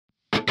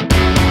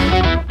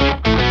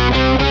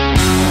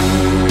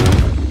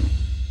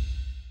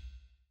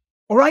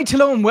All right,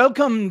 hello and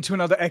welcome to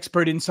another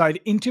Expert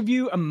Inside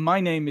interview. And my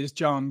name is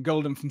John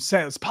Golden from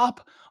Sales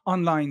Pop,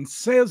 online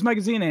sales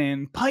magazine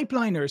and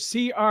Pipeliner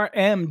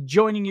CRM,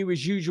 joining you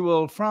as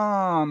usual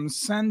from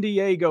San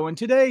Diego. And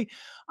today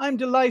I'm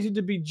delighted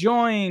to be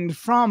joined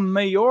from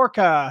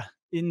Mallorca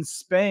in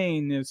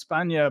Spain,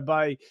 España,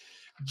 by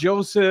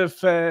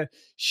Josef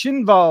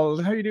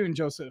Schinwald. How are you doing,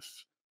 Joseph?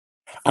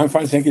 I'm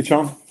fine, thank you,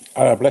 John.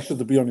 Pleasure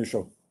to be on your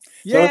show.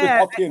 It's a little bit Yeah,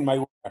 hot here in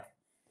my.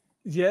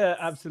 yeah,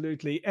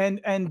 absolutely.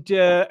 And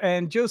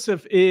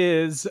Joseph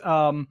is the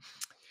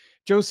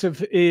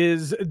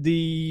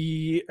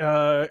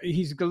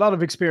he's got a lot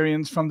of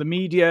experience, from the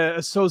media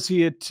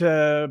associate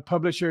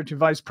publisher to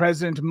vice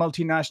president of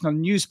multinational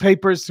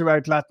newspapers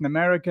throughout Latin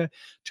America,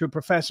 to a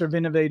professor of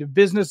innovative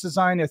business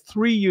design at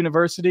 3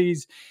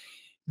 universities.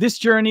 This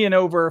journey and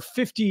over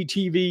 50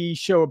 TV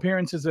show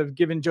appearances have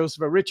given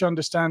Joseph a rich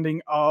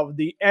understanding of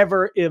the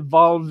ever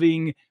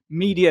evolving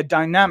media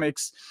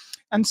dynamics.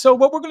 And so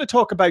what we're going to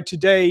talk about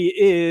today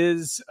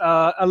is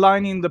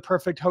aligning the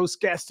perfect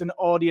host, guest, and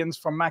audience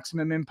for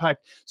maximum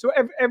impact. So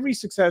every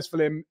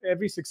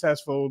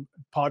successful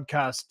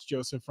podcast,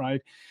 Joseph, right?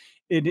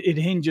 It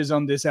hinges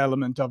on this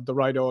element of the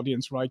right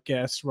audience, right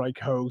guest, right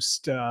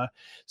host.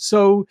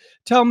 So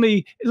tell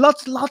me,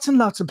 lots and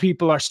lots of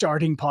people are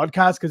starting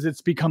podcasts because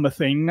it's become a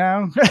thing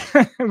now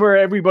where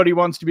everybody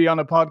wants to be on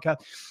a podcast.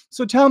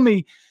 So tell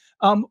me,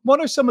 what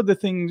are some of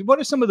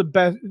the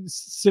best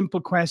simple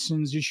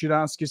questions you should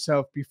ask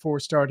yourself before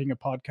starting a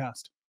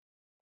podcast?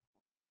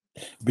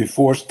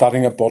 Before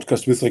starting a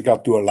podcast with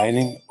regard to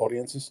aligning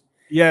audiences?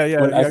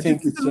 Yeah. Well, I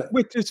think it's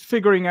with just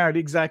figuring out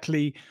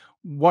exactly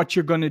what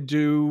you're going to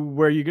do,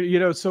 where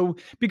so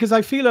because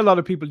I feel a lot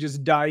of people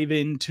just dive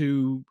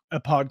into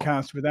a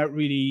podcast without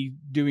really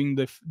doing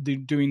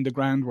the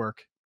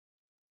groundwork.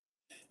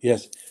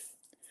 yes.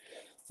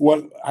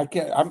 Well,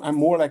 I'm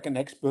more like an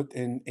expert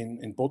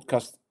in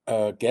podcast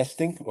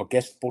guesting or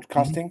guest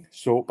podcasting.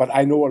 So, but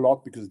I know a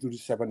lot because I do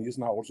this 7 years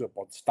now. Also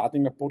about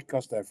starting a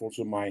podcast. I have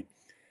also my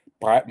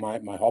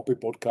hobby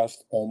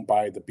podcast, On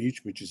by the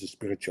Beach, which is a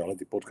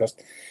spirituality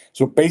podcast.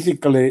 So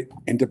basically,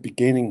 in the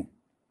beginning,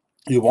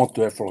 you want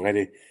to have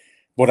already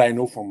what I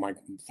know from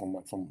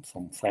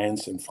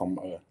friends and from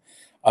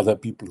other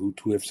people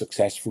who have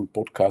successful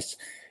podcasts.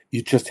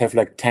 You just have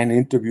like 10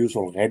 interviews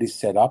already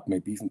set up,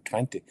 maybe even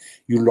 20.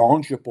 You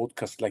launch your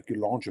podcast like you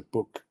launch a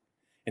book.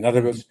 In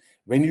other words,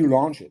 when you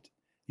launch it,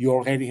 you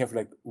already have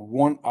like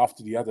one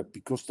after the other,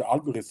 because the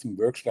algorithm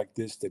works like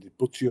this, that it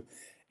puts you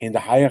in the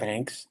higher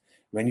ranks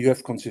when you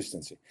have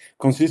consistency.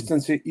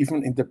 Consistency,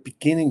 even in the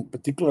beginning,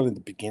 particularly in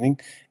the beginning,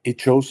 it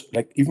shows,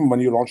 like, even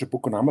when you launch a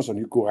book on Amazon,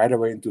 you go right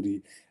away into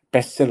the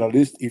bestseller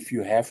list if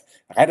you have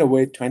right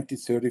away 20,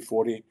 30,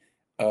 40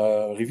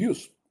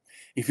 reviews.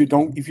 If you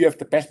have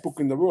the best book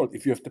in the world,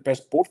 if you have the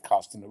best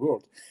podcast in the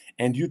world,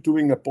 and you're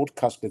doing a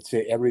podcast, let's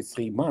say every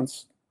 3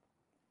 months,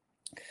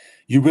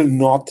 you will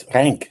not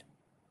rank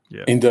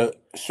in the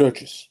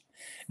searches.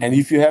 And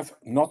if you have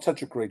not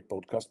such a great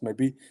podcast,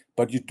 maybe,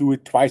 but you do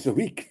it twice a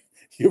week,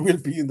 you will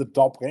be in the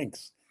top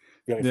ranks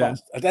very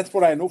fast. And that's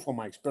what I know from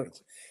my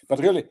experience. But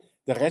really,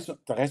 the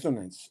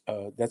resonance,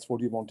 that's what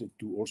you wanted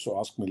to also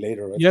ask me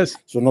later, right? Yes.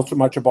 So not so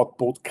much about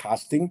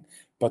podcasting,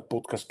 but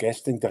podcast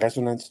guesting, the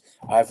resonance.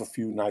 I have a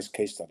few nice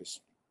case studies.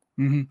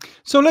 Mm-hmm.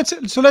 So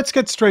let's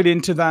get straight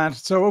into that.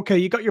 So, okay,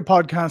 you got your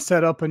podcast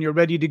set up and you're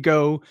ready to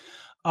go.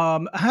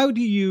 How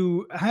do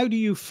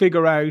you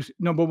figure out,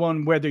 number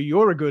one, whether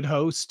you're a good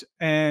host,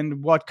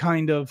 and what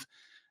kind of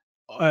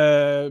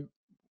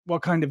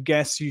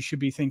guests you should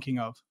be thinking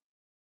of?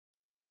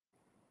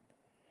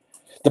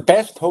 The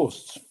best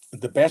hosts,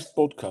 the best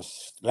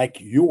podcasts, like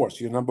yours,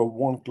 your number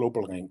one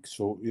global rank.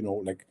 So,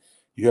 like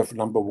you have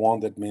number one,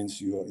 that means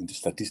you are in the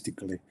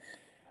statistically,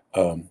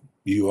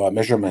 your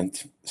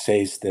measurement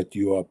says that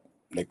you are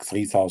like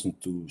 3,000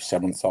 to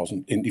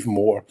 7,000 and even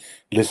more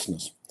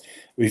listeners.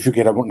 If you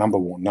get a number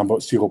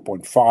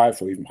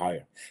 0.5 or even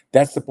higher,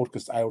 that's the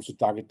podcast I also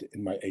target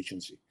in my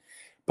agency.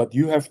 But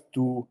you have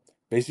to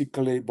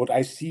basically, what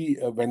I see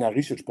when I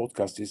research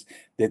podcasts is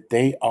that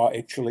they are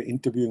actually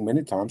interviewing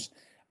many times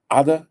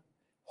other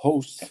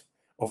hosts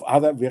of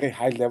other very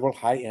high level,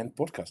 high end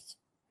podcasts.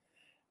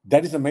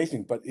 That is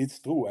amazing, but it's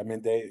true. I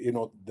mean,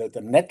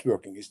 the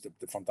networking is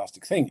the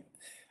fantastic thing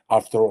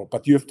after all,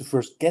 but you have to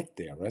first get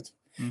there, right?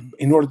 Mm-hmm.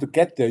 In order to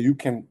get there, you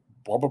can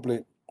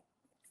probably,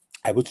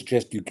 I would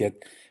suggest you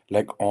get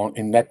like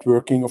in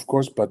networking, of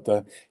course, but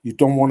you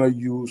don't want to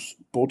use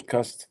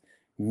podcast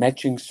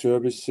matching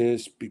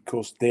services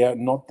because they are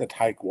not that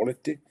high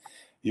quality.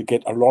 You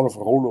get a lot of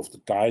roll of the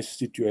dice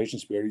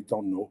situations where you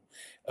don't know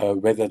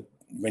whether,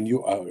 when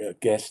you are a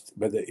guest,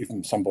 whether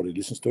even somebody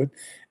listens to it.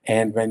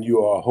 And when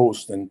you are a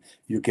host, then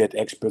you get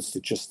experts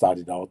that just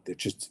started out. They're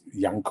just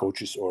young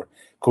coaches or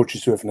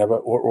coaches who have never,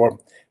 or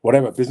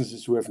whatever,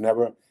 businesses who have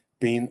never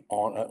been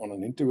on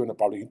an interview, on a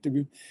public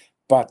interview.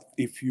 But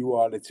if you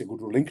are, let's say, go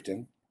to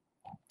LinkedIn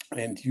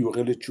and you're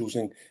really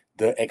choosing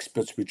the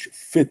experts which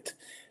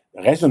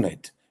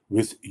resonate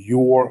with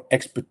your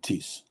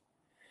expertise,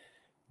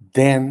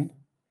 then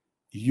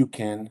you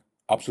can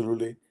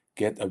absolutely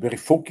get a very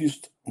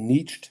focused,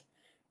 niched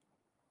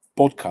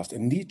podcast.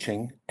 And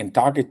niching and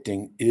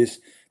targeting is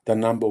the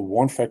number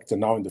one factor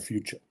now in the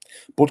future.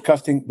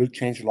 Podcasting will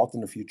change a lot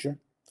in the future,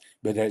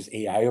 but there's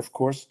AI, of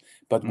course.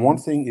 But one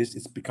thing is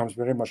it becomes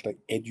very much like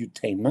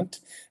edutainment,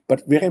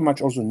 but very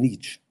much also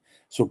niche.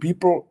 So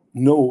people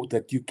know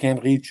that you can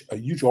reach a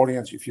huge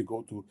audience if you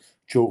go to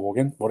Joe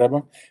Rogan,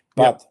 whatever.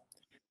 But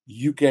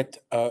you get,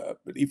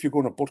 if you go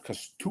on a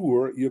podcast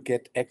tour, you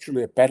get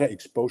actually a better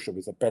exposure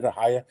with a better,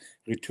 higher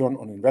return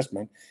on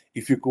investment.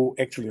 If you go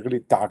actually really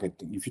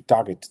targeting, if you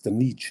target the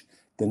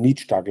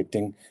niche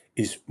targeting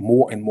is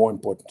more and more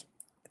important.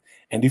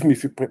 And even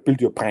if you build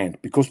your brand,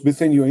 because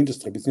within your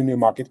industry, within your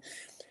market,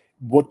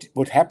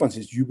 what happens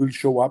is you will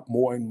show up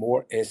more and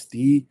more as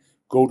the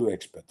go-to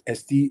expert,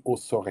 as the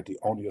authority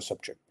on your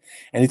subject.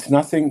 And it's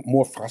nothing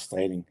more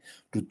frustrating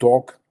to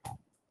talk.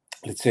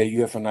 Let's say you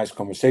have a nice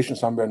conversation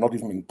somewhere, not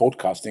even in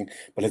podcasting,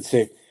 but let's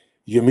say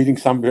you're meeting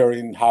somewhere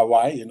in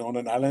Hawaii, on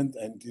an island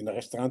and in a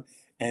restaurant,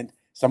 and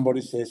somebody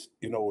says,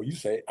 you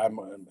say, I'm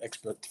an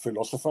expert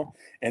philosopher,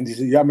 and you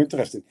say, yeah, I'm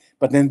interested,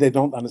 but then they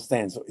don't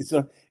understand. So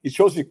it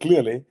shows you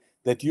clearly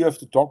that you have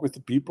to talk with the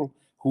people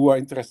who are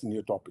interested in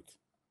your topic,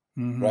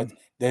 right?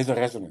 There's a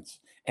resonance,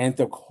 and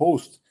the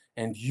host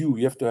and you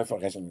have to have a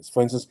resonance.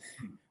 For instance,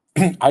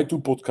 I do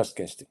podcast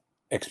guesting.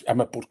 I'm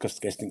a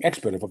podcast guesting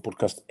expert. I have a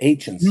podcast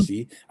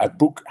agency. I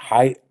book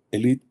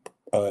elite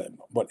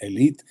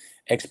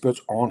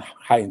experts on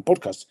high-end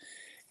podcasts.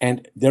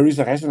 And there is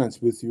a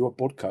resonance with your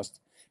podcast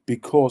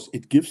because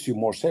it gives you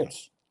more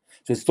sales.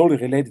 So it's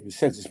totally related with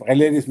sales. It's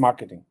related with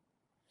marketing.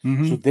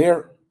 So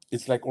there,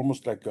 it's like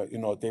almost like a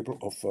table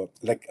of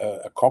like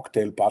a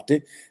cocktail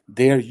party.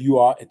 There you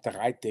are at the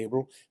right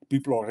table.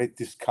 People are already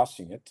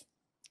discussing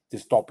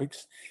these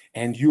topics,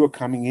 and you are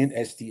coming in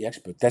as the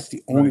expert. That's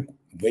the only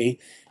way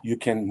you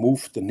can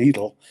move the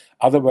needle.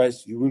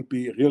 Otherwise, you will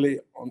be really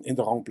in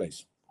the wrong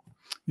place.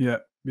 Yeah.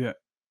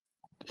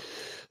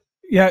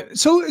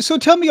 So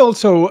tell me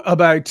also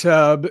about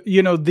the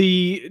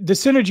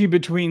synergy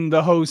between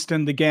the host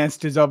and the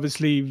guest is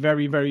obviously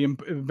very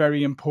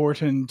very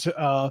important.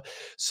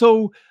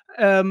 So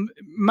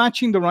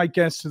matching the right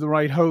guest to the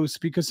right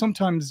host, because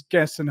sometimes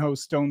guests and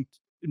hosts don't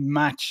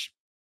match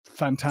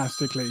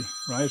fantastically,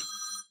 right?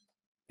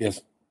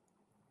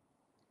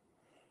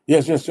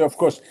 Yes, of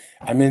course.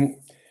 I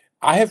mean,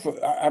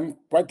 I'm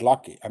quite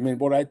lucky. I mean,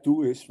 what I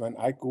do is when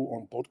I go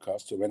on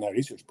podcasts or when I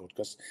research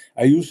podcasts,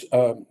 I use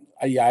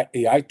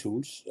AI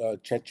tools,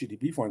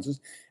 ChatGPT, for instance,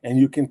 and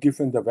you can give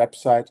in the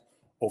website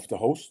of the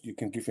host, you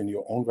can give in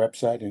your own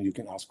website, and you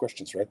can ask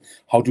questions, right?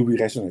 How do we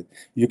resonate?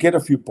 You get a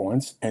few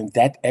points, and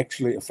that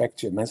actually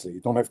affects you immensely.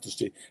 You don't have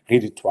to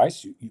read it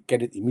twice. You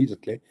get it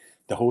immediately.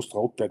 The host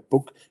wrote that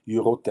book,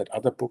 you wrote that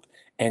other book,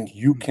 and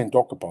you can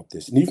talk about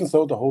this. And even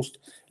though the host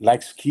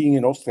likes skiing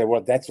in Austria,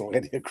 well, that's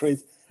already a great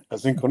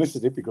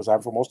synchronicity because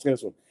I'm from Austria.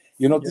 So,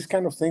 these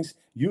kind of things,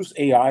 use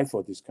AI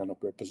for these kind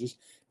of purposes,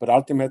 but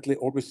ultimately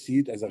always see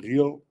it as a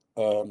real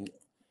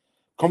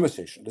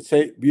conversation. Let's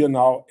say we are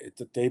now at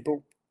the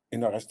table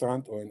in a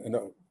restaurant or in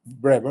a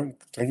wherever,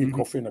 drinking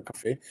coffee in a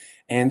cafe,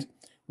 and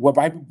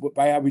why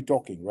are we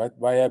talking, right?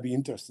 Why are we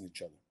interested in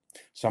each other?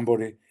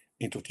 Somebody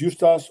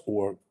introduced us,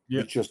 or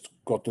we just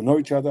got to know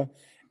each other,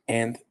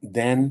 and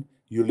then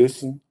you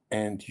listen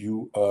and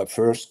you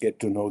first get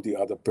to know the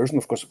other person.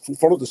 Of course,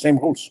 follow the same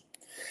rules,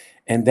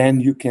 and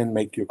then you can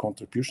make your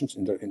contributions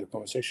in the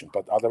conversation.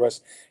 But otherwise,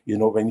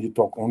 when you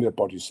talk only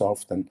about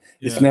yourself, then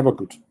it's never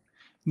good.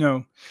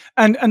 No,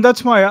 and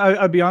that's why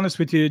I'll be honest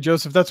with you,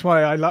 Joseph. That's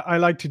why I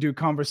like to do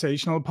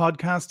conversational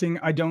podcasting.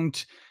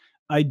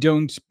 I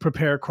don't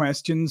prepare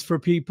questions for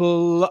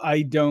people.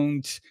 I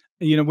don't,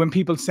 when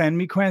people send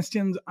me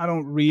questions, I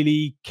don't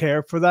really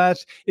care for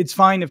that. It's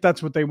fine if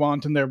that's what they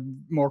want and they're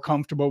more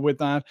comfortable with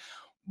that.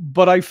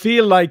 But I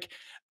feel like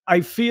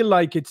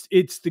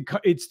it's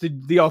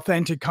the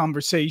authentic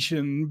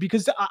conversation,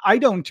 because I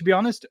don't, to be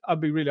honest, I'll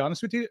be really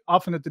honest with you.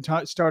 Often at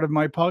the start of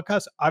my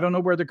podcast, I don't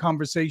know where the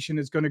conversation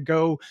is going to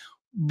go,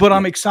 but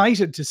I'm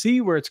excited to see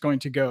where it's going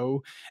to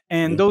go.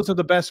 And those are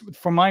the best,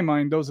 for my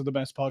mind. Those are the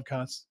best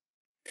podcasts.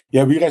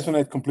 Yeah, we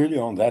resonate completely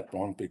on that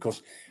one,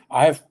 because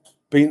I have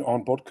been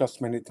on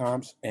podcasts many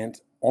times and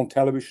on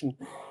television.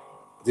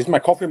 This is my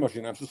coffee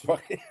machine. I'm so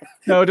sorry.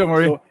 No, don't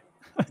worry. So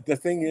the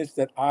thing is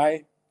that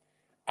I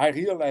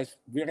realize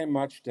very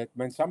much that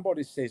when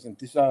somebody says, and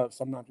these are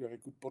sometimes very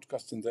good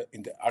podcasts in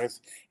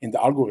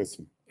the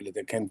algorithm,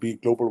 there can be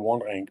global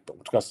one rank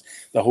podcasts.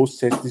 The host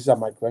says, "These are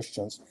my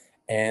questions,"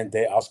 and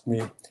they ask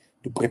me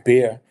to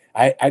prepare.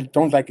 I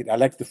don't like it. I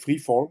like the free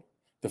fall.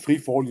 The free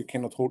fall, you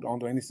cannot hold on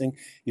to anything.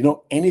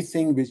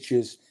 Anything which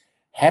is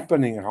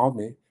happening around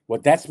me. Well,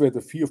 that's where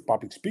the fear of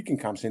public speaking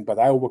comes in. But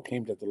I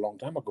overcame that a long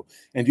time ago,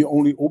 and you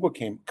only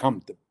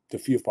come the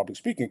fear of public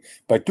speaking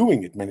by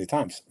doing it many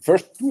times.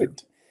 First, do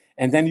it.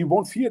 And then you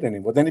won't fear it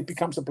anymore. Then it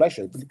becomes a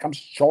pleasure. It becomes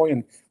joy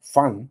and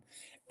fun.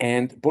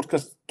 And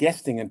podcast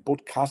guesting and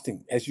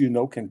podcasting, as you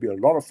know, can be a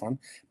lot of fun,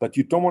 but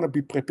you don't want to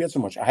be prepared so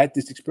much. I had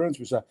this experience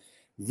with a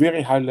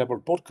very high level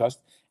podcast.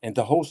 And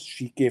the host,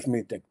 she gave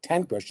me like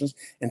 10 questions,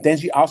 and then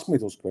she asked me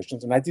those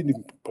questions, and I didn't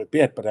even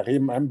prepare it, but I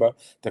remember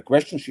the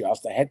questions she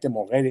asked. I had them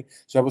already,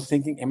 so I was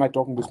thinking, am I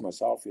talking with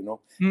myself? You know,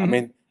 I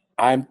mean,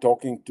 I'm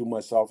talking to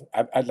myself.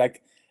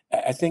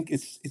 I think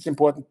it's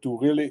important to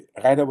really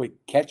right away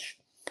catch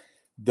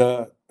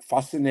the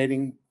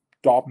fascinating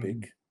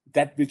topic,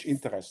 that which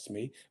interests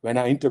me when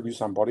I interview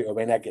somebody or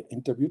when I get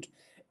interviewed,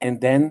 and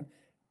then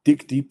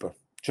dig deeper.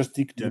 Just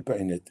dig deeper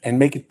in it and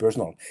make it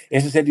personal.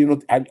 As I said, you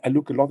know, I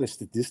look a lot at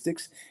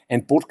statistics,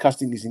 and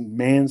podcasting is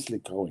immensely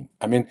growing.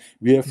 I mean,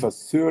 we have a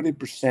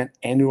 30%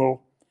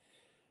 annual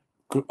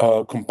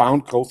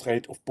compound growth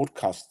rate of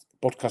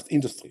podcast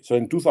industry. So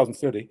in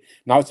 2030,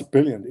 now it's $1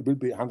 billion. It will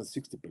be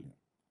 160 billion.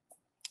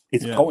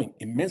 It's growing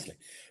immensely.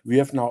 We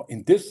have now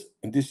in this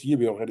year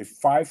we already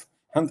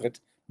 500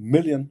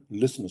 million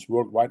listeners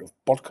worldwide of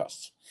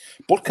podcasts.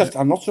 Podcasts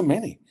are not so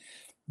many.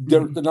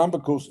 The number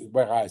goes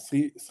very high,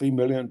 3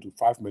 million to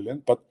 5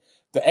 million. But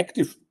the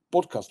active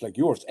podcasts like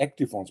yours,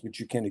 active ones, which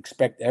you can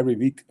expect every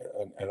week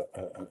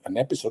an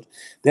episode,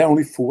 they're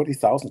only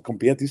 40,000.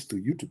 Compare this to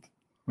YouTube.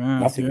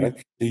 Nothing, right?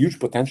 There's huge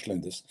potential in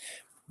this.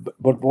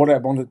 But what I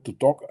wanted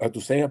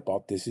to say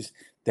about this is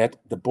that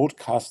the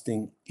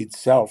podcasting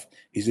itself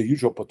is a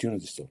huge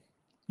opportunity still.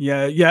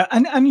 Yeah,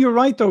 and you're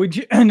right though,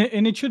 and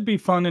it should be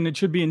fun and it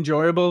should be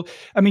enjoyable.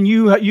 I mean,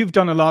 you've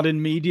done a lot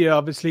in media,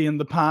 obviously, in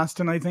the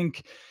past, and I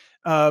think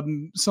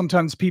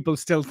sometimes people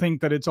still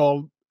think that it's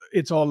all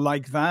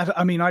like that.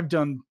 I mean, I've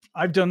done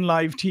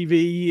live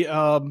TV.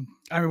 I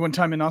mean, one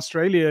time in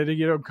Australia,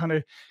 you know, kind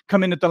of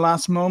come in at the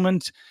last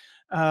moment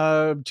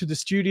to the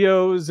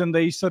studios, and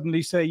they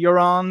suddenly say you're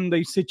on.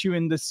 They sit you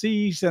in the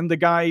seat, and the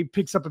guy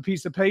picks up a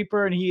piece of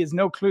paper, and he has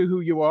no clue who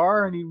you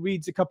are, and he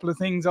reads a couple of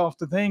things off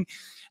the thing,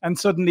 and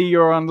suddenly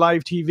you're on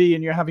live TV,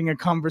 and you're having a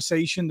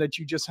conversation that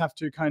you just have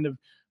to kind of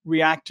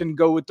react and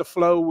go with the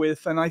flow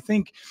with. And I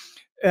think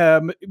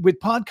with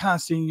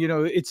podcasting, you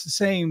know, it's the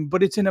same,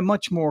 but it's in a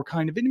much more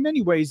kind of, in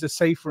many ways, a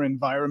safer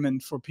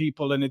environment for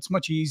people, and it's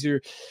much easier.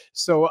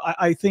 So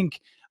I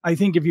think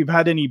if you've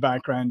had any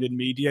background in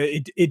media,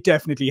 it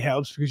definitely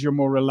helps because you're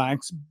more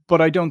relaxed. But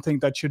I don't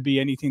think that should be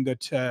anything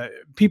that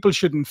people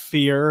shouldn't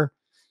fear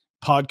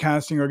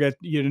podcasting or get,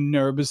 you know,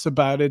 nervous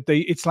about it.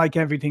 It's like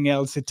everything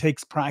else; it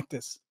takes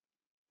practice.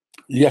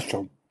 Yes,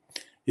 John.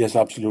 Yes,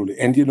 absolutely.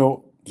 And you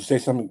know, to say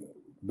something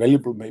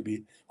valuable,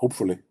 maybe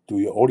hopefully to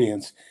your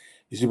audience,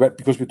 is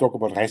because we talk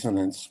about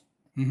resonance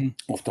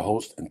of the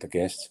host and the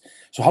guests.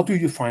 So how do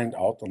you find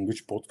out on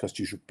which podcast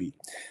you should be?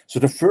 So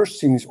the first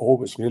thing is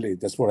always, really,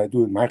 that's what I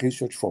do in my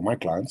research for my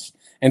clients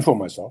and for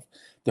myself.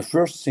 The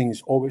first thing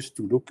is always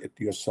to look at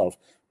yourself.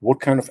 What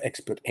kind of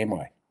expert am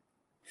I?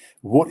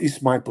 What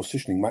is my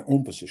positioning, my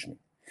own positioning?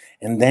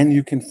 And then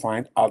you can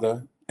find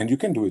other, and you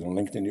can do it on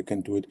LinkedIn, you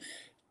can do it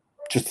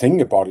just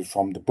thinking about it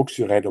from the books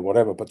you read or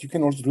whatever, but you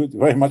can also do it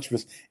very much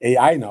with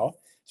AI now.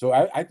 So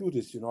I do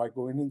this, you know, I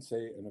go in and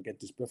say, and I get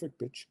this perfect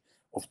pitch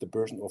of the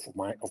person, of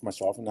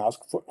myself, and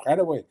ask for right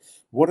away,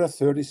 what are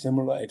 30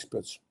 similar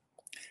experts?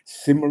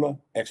 Similar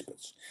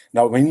experts.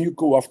 Now, when you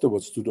go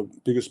afterwards to the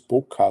biggest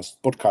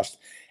podcast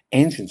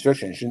engine,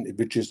 search engine,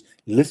 which is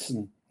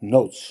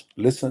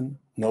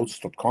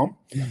listennotes.com,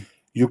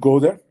 you go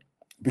there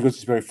because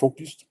it's very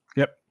focused.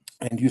 Yep.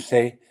 And you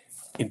say,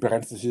 in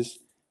parentheses,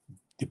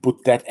 you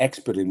put that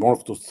expert in one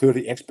of those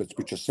 30 experts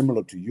which are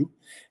similar to you,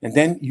 and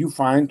then you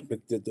find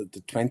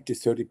the 20,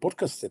 30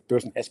 podcasts that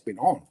person has been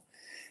on.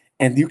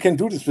 And you can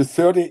do this with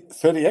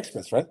 30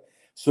 experts, right?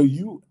 So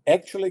you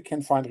actually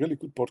can find really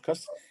good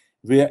podcasts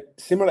where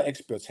similar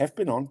experts have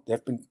been on,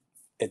 they've been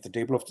at the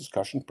table of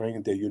discussion,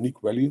 bringing their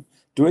unique value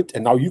to it.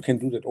 And now you can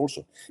do that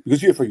also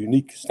because you have a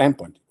unique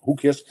standpoint. Who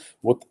cares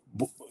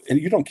and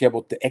you don't care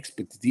what the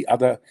expert, the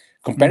other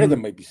competitor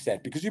may be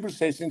said, because you will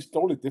say things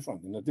totally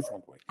different in a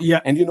different way.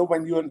 Yeah. And you know,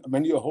 when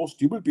you're a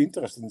host, you will be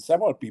interested in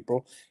several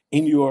people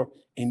in your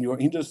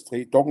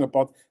industry talking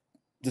about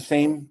the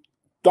same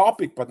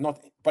topic, but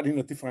in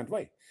a different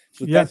way.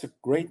 So that's a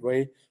great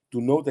way to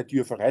know that you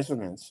have a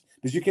resonance,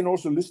 because you can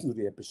also listen to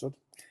the episode.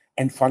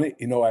 And funny,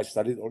 you know, I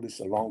studied all this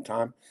a long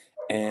time,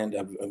 and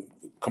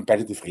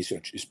competitive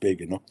research is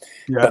big, you know.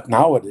 Yeah. But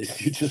nowadays,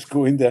 you just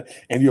go in there,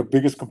 and your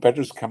biggest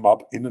competitors come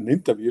up in an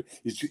interview.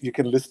 You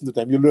can listen to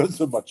them. You learn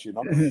so much, you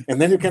know, and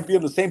then you can be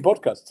on the same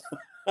podcast.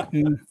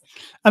 And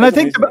I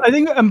think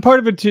part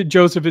of it too,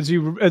 Joseph, as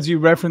you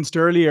referenced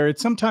earlier,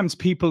 it's sometimes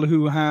people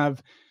who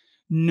have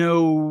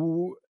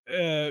no.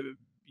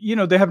 You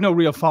know, they have no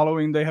real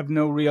following. They have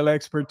no real I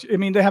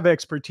mean, they have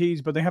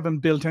expertise, but they haven't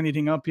built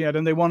anything up yet.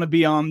 And they want to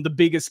be on the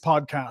biggest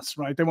podcasts,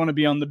 right? They want to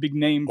be on the big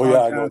name podcast.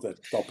 Yeah, I know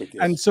that topic.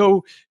 Yes. And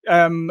so,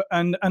 and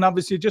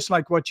obviously, just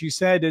like what you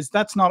said, is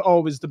that's not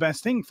always the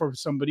best thing for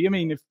somebody. I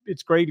mean, if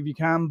it's great if you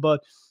can,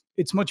 but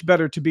it's much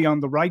better to be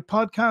on the right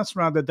podcast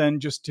rather than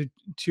just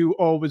to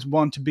always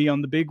want to be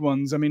on the big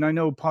ones. I mean, I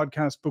know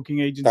podcast booking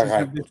agencies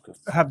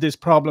have this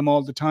problem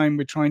all the time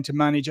with trying to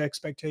manage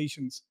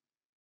expectations.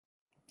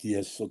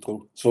 Yes, so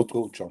true,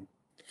 John.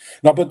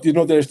 Now, but you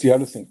know, there's the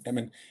other thing. I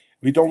mean,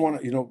 we don't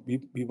want to,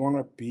 we want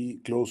to be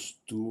close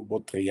to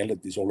what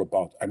reality is all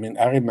about. I mean,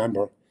 I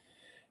remember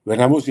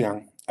when I was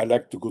young, I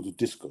liked to go to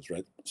discos,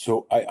 right?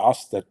 So I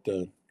asked that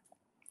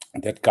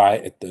guy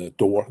at the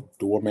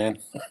doorman,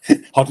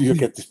 how do you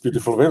get this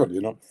beautiful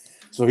women?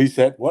 So he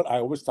said, well, I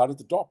always start at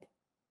the top.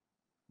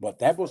 But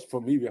that was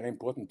for me very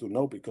important to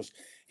know, because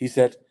he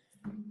said,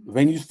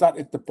 when you start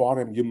at the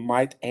bottom, you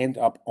might end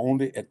up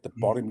only at the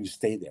bottom. You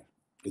stay there.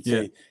 Let's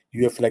say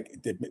you have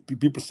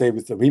people say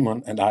with the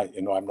women, and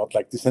I'm not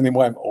like this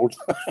anymore. I'm old,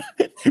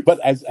 but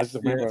as I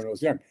remember when I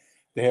was young,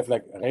 they have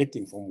like a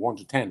rating from 1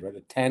 to 10. Right,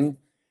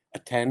 a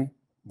 10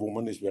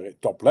 woman is very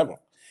top level,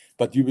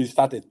 but you will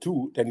start at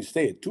 2, then you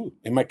stay at 2.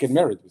 You might get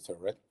married with her,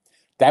 right?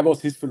 That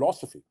was his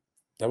philosophy.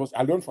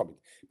 I learned from it.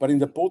 But in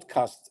the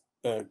podcast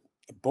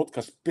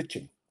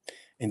pitching,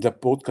 in the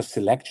podcast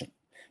selection,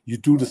 you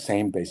do the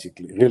same,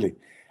 basically. Really,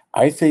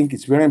 I think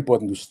it's very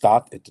important to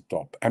start at the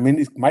top. I mean,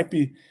 it might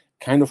be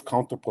kind of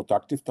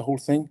counterproductive, the whole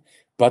thing,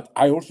 but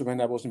I also, when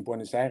I was in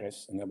Buenos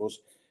Aires and I was,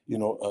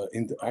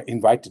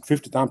 invited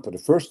 50 times. For the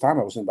first time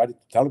I was invited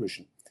to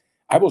television,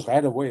 I was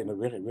right away in a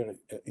very, very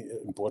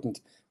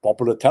important,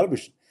 popular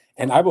television,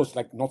 and I was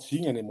like not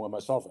seeing anymore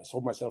myself. I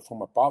saw myself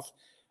from above.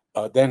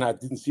 Then I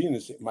didn't see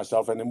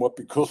myself anymore,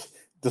 because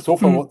the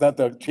sofa,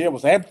 the chair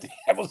was empty.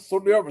 I was so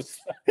nervous.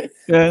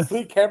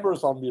 3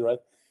 cameras on me, right?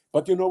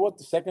 But you know what?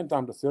 The second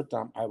time, the third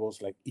time, I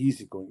was like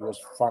easygoing. It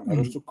was fun. I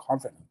was so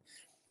confident.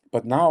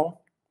 But now,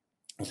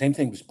 the same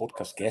thing with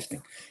podcast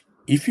guesting.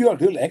 If you are a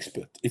real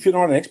expert, if you're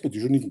not an expert,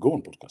 you shouldn't even go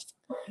on podcast.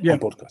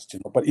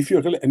 But if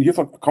you're really, and you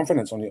have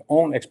confidence on your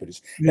own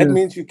expertise, that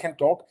means you can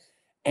talk.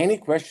 Any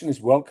question is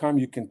welcome.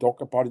 You can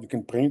talk about it. You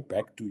can bring it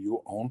back to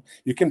your own.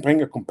 You can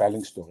bring a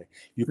compelling story.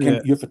 You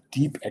have a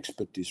deep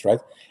expertise, right?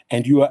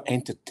 And you are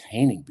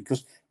entertaining,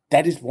 because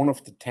that is one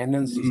of the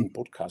tendencies in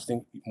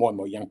podcasting. More and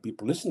more young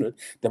people listen to it.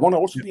 They want to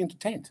also be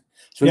entertained.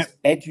 So it's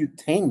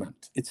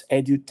edutainment. It's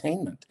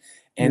edutainment.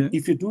 And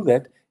if you do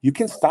that, you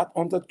can start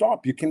on the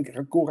top. You can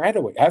go right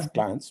away. I have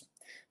clients,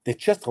 they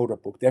just wrote a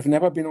book. They've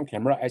never been on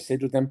camera. I say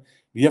to them,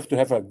 we have to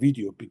have a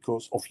video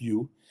because of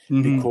you,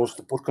 because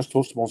the podcast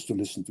host wants to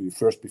listen to you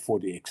first before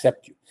they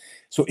accept you.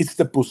 So it's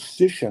the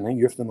positioning.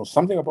 You have to know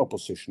something about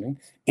positioning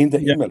in the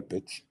email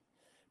pitch,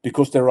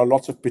 because there are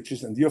lots of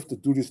pitches, and you have to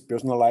do this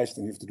personalized,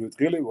 and you have to do it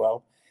really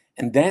well.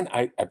 And then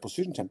I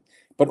position them.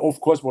 But of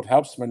course, what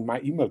helps when my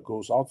email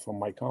goes out from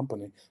my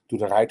company to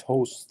the right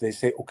hosts, they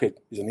say, okay,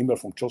 there's an email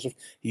from Josef.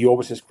 He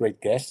always has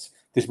great guests.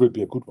 This will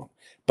be a good one.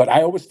 But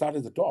I always start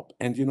at the top,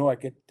 and I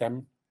get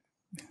them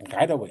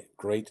right away.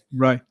 Great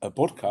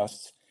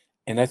podcasts.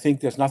 And I think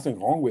there's nothing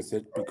wrong with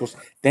it, because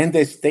then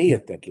they stay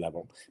at that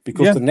level.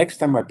 Because the next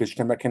time I pitch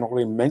them, I can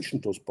already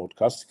mention those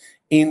podcasts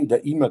in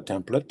the email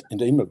template, in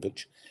the email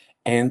pitch,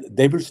 and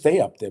they will stay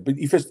up there. But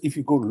if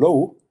you go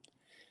low,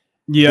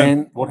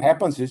 then what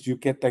happens is you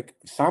get like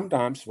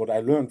sometimes what I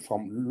learned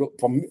from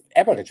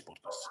average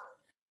podcasts,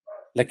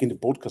 like in the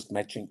podcast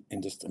matching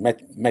industry,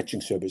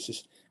 matching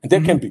services, and they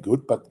can be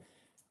good, but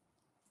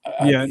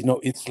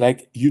it's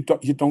like you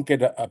don't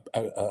get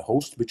a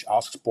host which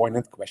asks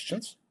poignant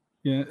questions.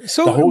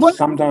 So the host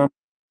sometimes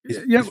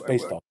is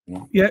spaced out.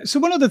 So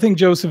one other thing,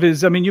 Josef,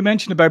 is, I mean, you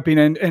mentioned about being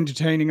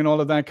entertaining and all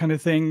of that kind of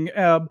thing.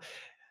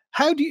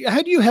 How do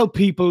you help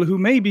people who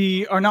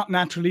maybe are not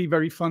naturally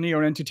very funny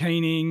or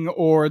entertaining,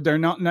 or they're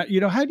not,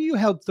 how do you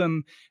help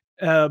them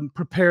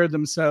prepare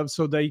themselves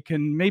so they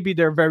can, maybe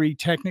they're very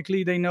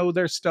technically, they know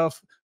their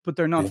stuff, but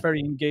they're not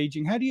very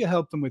engaging? How do you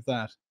help them with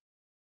that?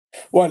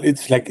 Well,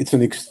 it's like it's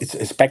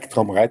a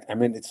spectrum, right? I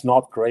mean, it's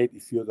not great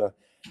if you're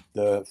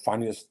the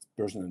funniest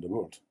person in the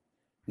world,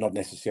 not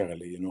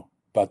necessarily,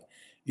 but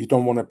you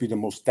don't want to be the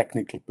most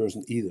technical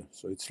person either.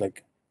 So it's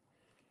like,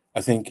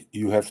 I think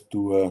you have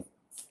to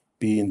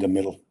be in the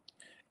middle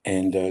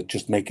and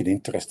just make it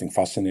interesting,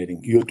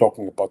 fascinating. You're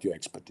talking about your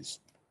expertise.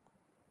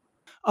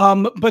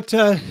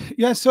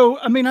 So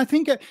I mean, I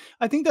think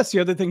that's the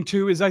other thing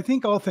too, is I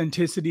think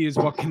authenticity is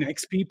what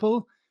connects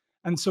people,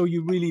 and so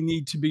you really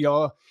need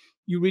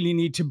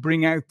to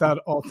bring out that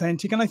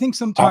authentic. And I think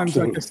sometimes,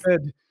 like I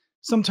said,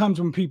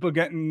 sometimes when people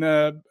get in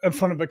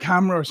front of a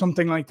camera or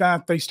something like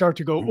that, they start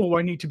to go, "Oh,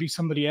 I need to be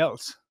somebody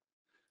else."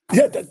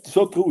 Yeah, that's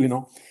so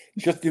true.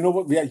 Just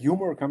where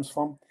humor comes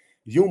from.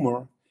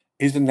 Humor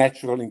is a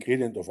natural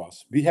ingredient of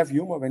us. We have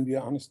humor when we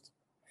are honest.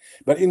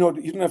 But you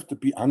don't have to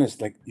be honest.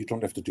 Like, you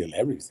don't have to tell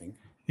everything.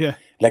 Yeah.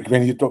 Like,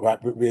 when you talk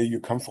about where you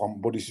come from,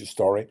 what is your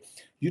story,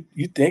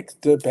 you take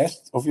the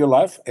best of your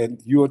life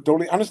and you are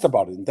totally honest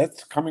about it, and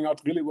that's coming out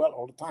really well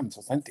all the time. It's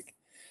authentic.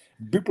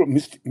 People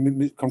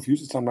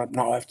confuse it sometimes.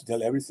 Now I have to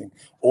tell everything,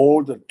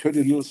 all the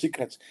 30 little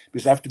secrets,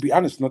 because I have to be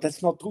honest. No,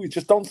 that's not true. You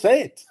just don't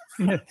say it.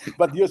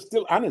 But you're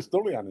still honest,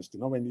 totally honest.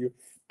 When you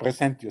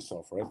present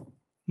yourself, right?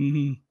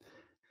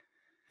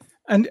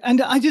 And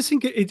I just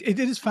think it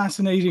is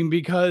fascinating,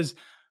 because,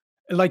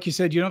 like you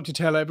said, you don't have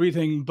to tell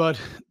everything, but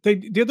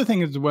the other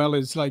thing as well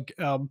is, like,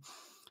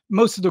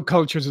 most of the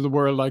cultures of the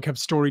world have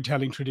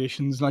storytelling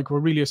traditions. Like, we're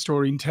really a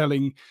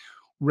storytelling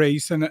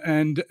race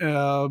and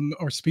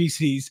or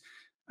species,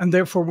 And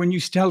therefore, when you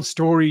tell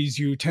stories,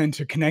 you tend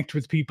to connect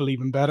with people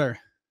even better.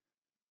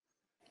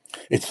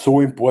 It's so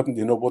important,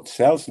 what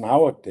sells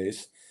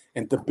nowadays,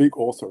 and the big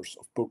authors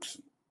of books,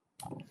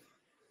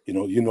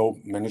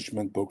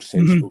 management books,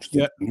 sales books,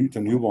 Yeah. the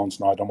new ones.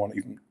 Now I don't want to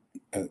even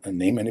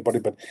name anybody,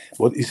 but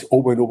what is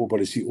over and over,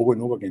 what I see over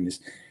and over again is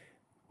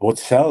what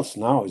sells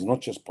now is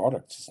not just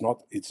products.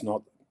 It's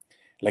not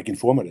like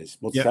informatives.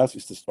 What sells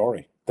is the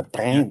story. The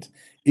brand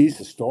is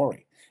a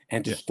story,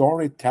 and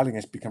storytelling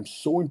has become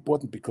so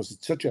important because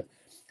it's such a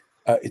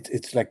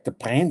it's like the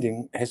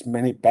branding has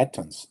many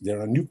patterns. There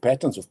are new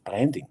patterns of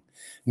branding,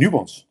 new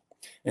ones,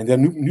 and there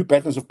are new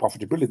patterns of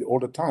profitability all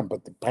the time.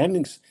 But the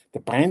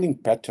branding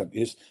pattern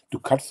is to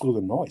cut through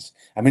the noise.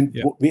 I mean,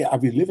 where are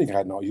we living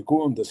right now? You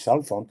go on the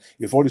cell phone,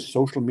 you have all this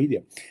social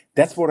media.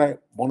 That's what I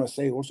want to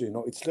say also.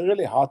 It's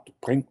really hard to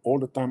bring all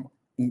the time,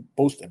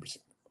 post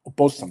everything, or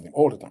post something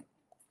all the time.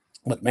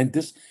 But when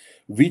this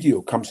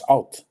video comes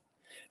out,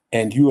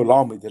 and you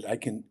allow me that I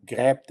can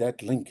grab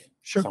that link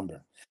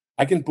somewhere,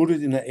 I can put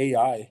it in an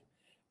AI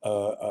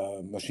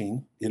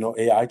machine.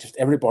 AI, just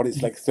everybody,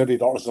 it's like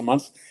 $30 a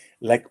month,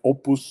 like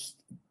Opus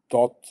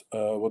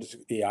what is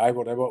it, AI,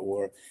 whatever,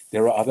 or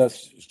there are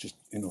others, it's just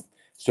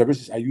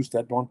services. I use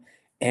that one,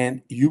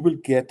 and you will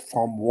get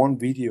from one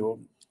video,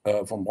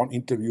 from one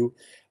interview,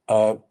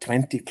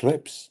 20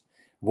 clips.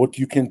 What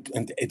you can,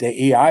 and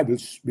the AI will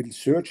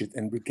search it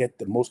and will get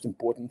the most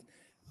important.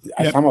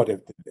 Somehow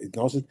it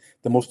knows it,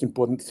 the most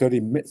important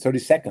 30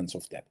 seconds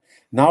of that.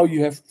 Now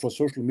you have, for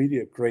social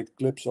media, great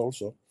clips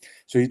also.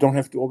 So you don't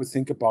have to always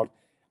think about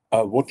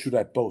what should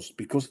I post,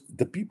 because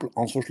the people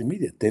on social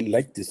media, they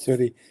like the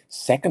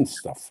 30-second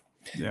stuff.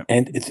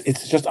 And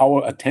it's just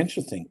our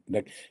attention thing.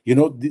 Like,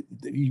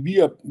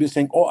 we're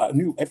saying, oh, a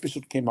new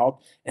episode came out,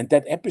 and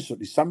that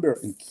episode is somewhere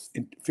in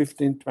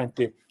 15,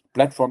 20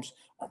 platforms,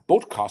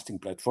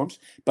 podcasting platforms.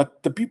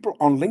 But the people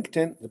on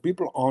LinkedIn, the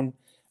people on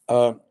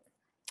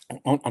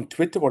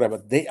Twitter, whatever,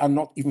 they are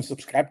not even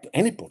subscribed to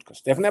any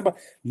podcast. They've never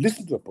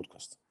listened to a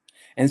podcast.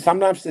 And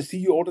sometimes they see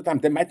you all the time.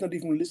 They might not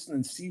even listen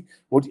and see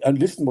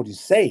listen what you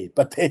say,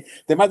 but they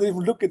might not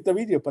even look at the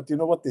video. But you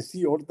know what? They see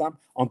you all the time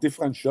on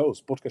different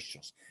shows, podcast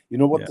shows. You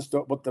know what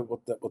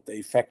the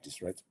effect is,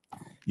 right?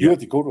 You're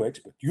the go-to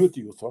expert. You're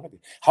the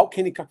authority. How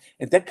can it come?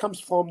 And that comes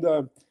from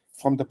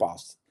the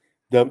past.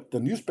 The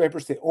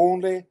newspapers, they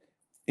only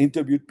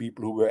interviewed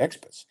people who were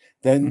experts.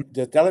 Then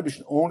the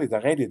television only, the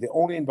radio, they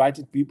only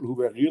invited people who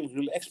were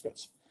real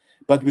experts.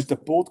 But with the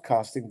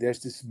podcasting,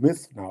 there's this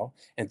myth now,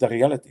 and the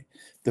reality.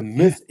 The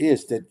myth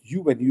is that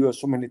when you are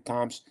so many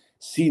times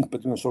seen,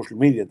 but on social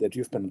media, that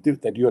you're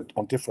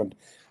on different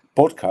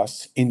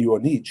podcasts in your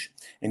niche,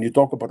 and you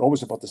talk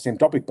always about the same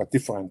topic, but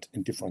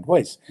in different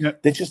ways.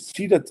 They just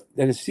see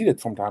that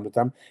from time to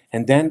time,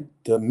 and then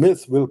the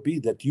myth will be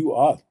that you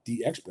are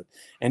the expert.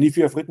 And if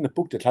you have written a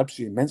book, that helps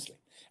you immensely.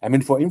 I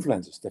mean, for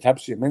influencers, that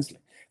helps you immensely.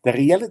 The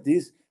reality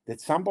is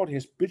that somebody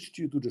has pitched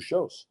you to the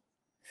shows.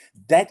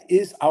 That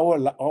is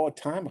our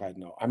time right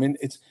now. I mean,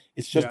 it's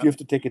just you have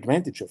to take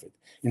advantage of it.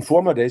 In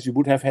former days, you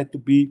would have had to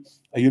be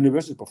a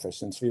university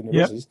professor in 3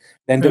 universities.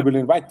 Then they will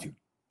invite you.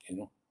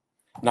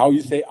 Now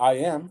you say, I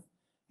am.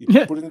 You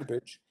put it in the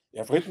pitch. You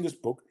have written this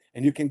book,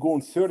 and you can go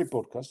on 30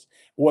 podcasts,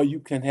 or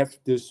you can have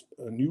this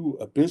new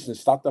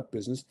startup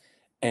business,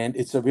 and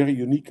it's a very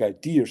unique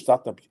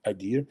startup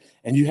idea,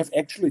 and you have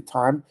actually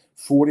time,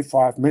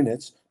 45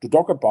 minutes, to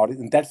talk about it,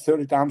 and that's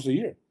 30 times a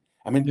year.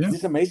 I mean, this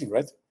is amazing,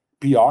 right?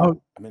 PR.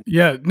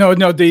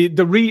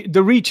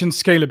 The reach and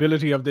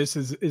scalability of this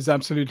is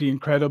absolutely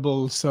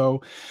incredible.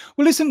 So,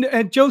 well, listen,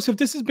 Josef,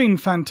 this has been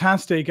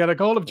fantastic.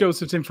 All of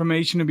Josef's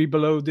information will be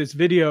below this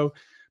video.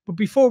 But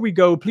before we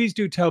go, please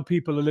do tell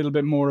people a little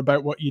bit more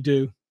about what you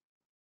do.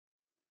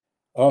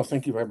 Oh,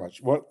 thank you very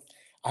much. Well,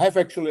 I have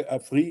actually a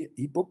free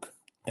ebook,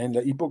 and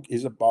the ebook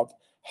is about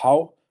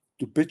how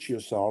to pitch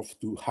yourself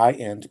to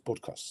high-end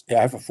podcasts. I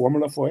have a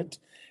formula for it.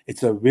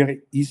 It's a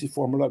very easy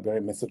formula,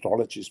 very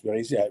methodology is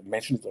very easy. I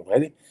mentioned it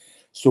already.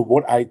 So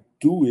what I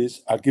do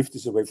is I give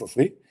this away for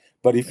free.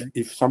 But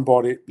if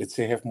somebody, let's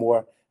say, have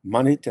more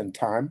money than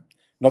time,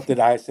 not that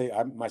I say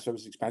my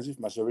service is expensive,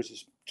 my service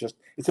is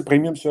it's a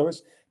premium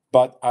service,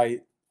 but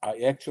I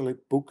actually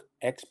book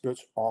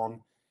experts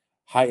on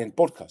high-end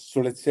podcasts.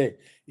 So let's say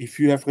if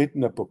you have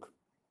written a book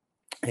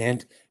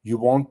and you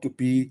want to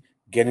be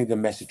getting the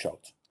message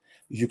out,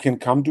 you can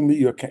come to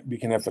me, we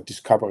can have a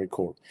discovery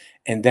call.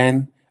 And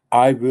then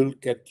I will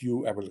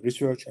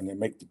research and I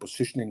make the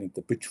positioning and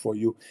the pitch for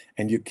you,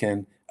 and you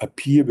can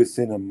appear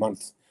within a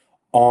month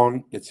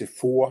on, let's say,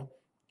 4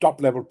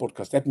 top-level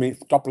podcasts. That means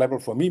top level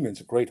for me means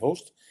a great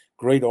host,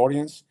 great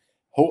audience,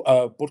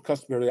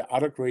 podcast where there are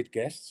other great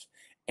guests,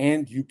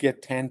 and you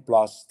get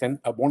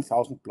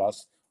 1,000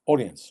 plus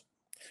audience.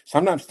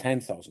 Sometimes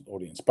 10,000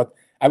 audience, but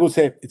I would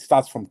say it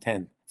starts from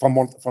 1,000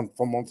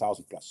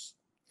 plus.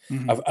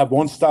 A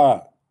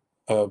 1-star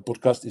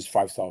podcast is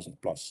 5,000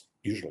 plus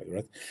usually,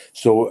 right?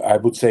 So I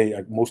would say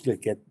I mostly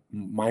get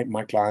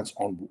my clients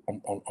on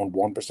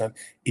 1%,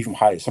 even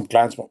higher. Some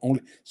clients want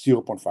only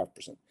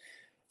 0.5%.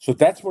 So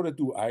that's what I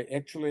do. I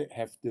actually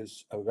have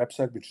this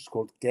website which is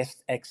called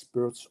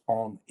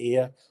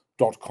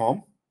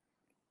guestexpertsonair.com.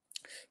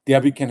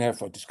 There we can have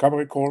a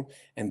discovery call,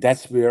 and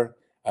that's where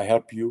I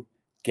help you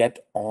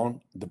get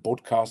on the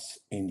podcasts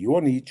in your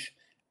niche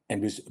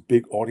and with a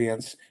big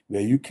audience,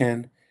 where you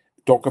can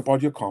talk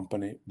about your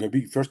company, where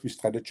we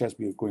strategize,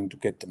 we are going to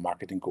get the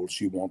marketing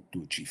goals you want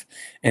to achieve.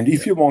 And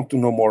if you want to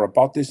know more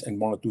about this and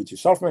want to do it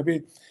yourself,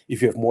 maybe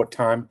if you have more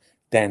time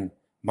than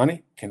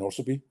money, can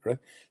also be, right?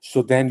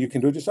 So then you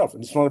can do it yourself,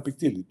 and it's not a big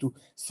deal. You do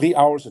 3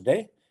 hours a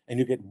day and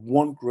you get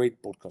one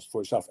great podcast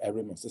for yourself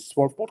every month. That's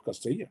 12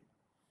 podcasts a year.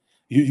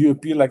 You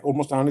appeal like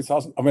almost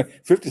 100,000,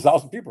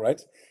 50,000 people,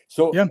 right?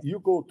 So you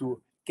go to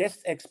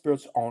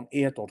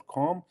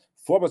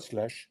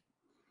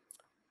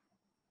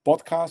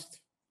guestexpertsonair.com/podcast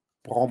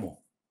promo.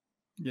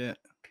 Yeah.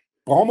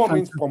 Promo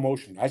means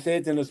promotion. I say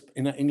it in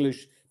an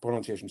English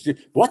pronunciation. See,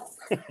 what?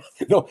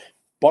 No,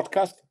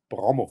 podcast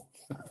promo.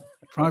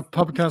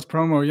 Podcast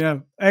promo, yeah.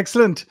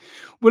 Excellent.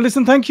 Well,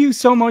 listen, thank you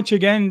so much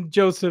again,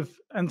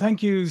 Josef. And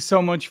thank you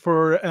so much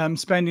for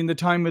spending the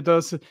time with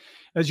us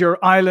as you're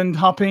island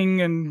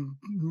hopping and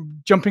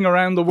jumping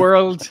around the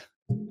world.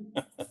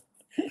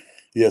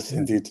 Yes,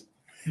 indeed.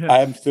 Yeah. I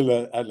am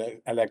still, I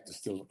like to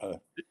still, after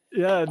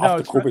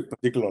COVID,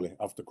 particularly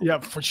after COVID. Yeah,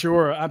 for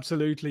sure.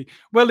 Absolutely.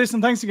 Well,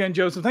 listen, thanks again,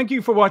 Josef. Thank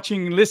you for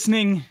watching and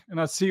listening, and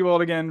I'll see you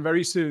all again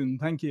very soon.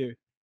 Thank you.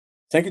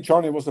 Thank you,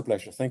 Johnny. It was a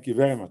pleasure. Thank you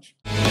very much.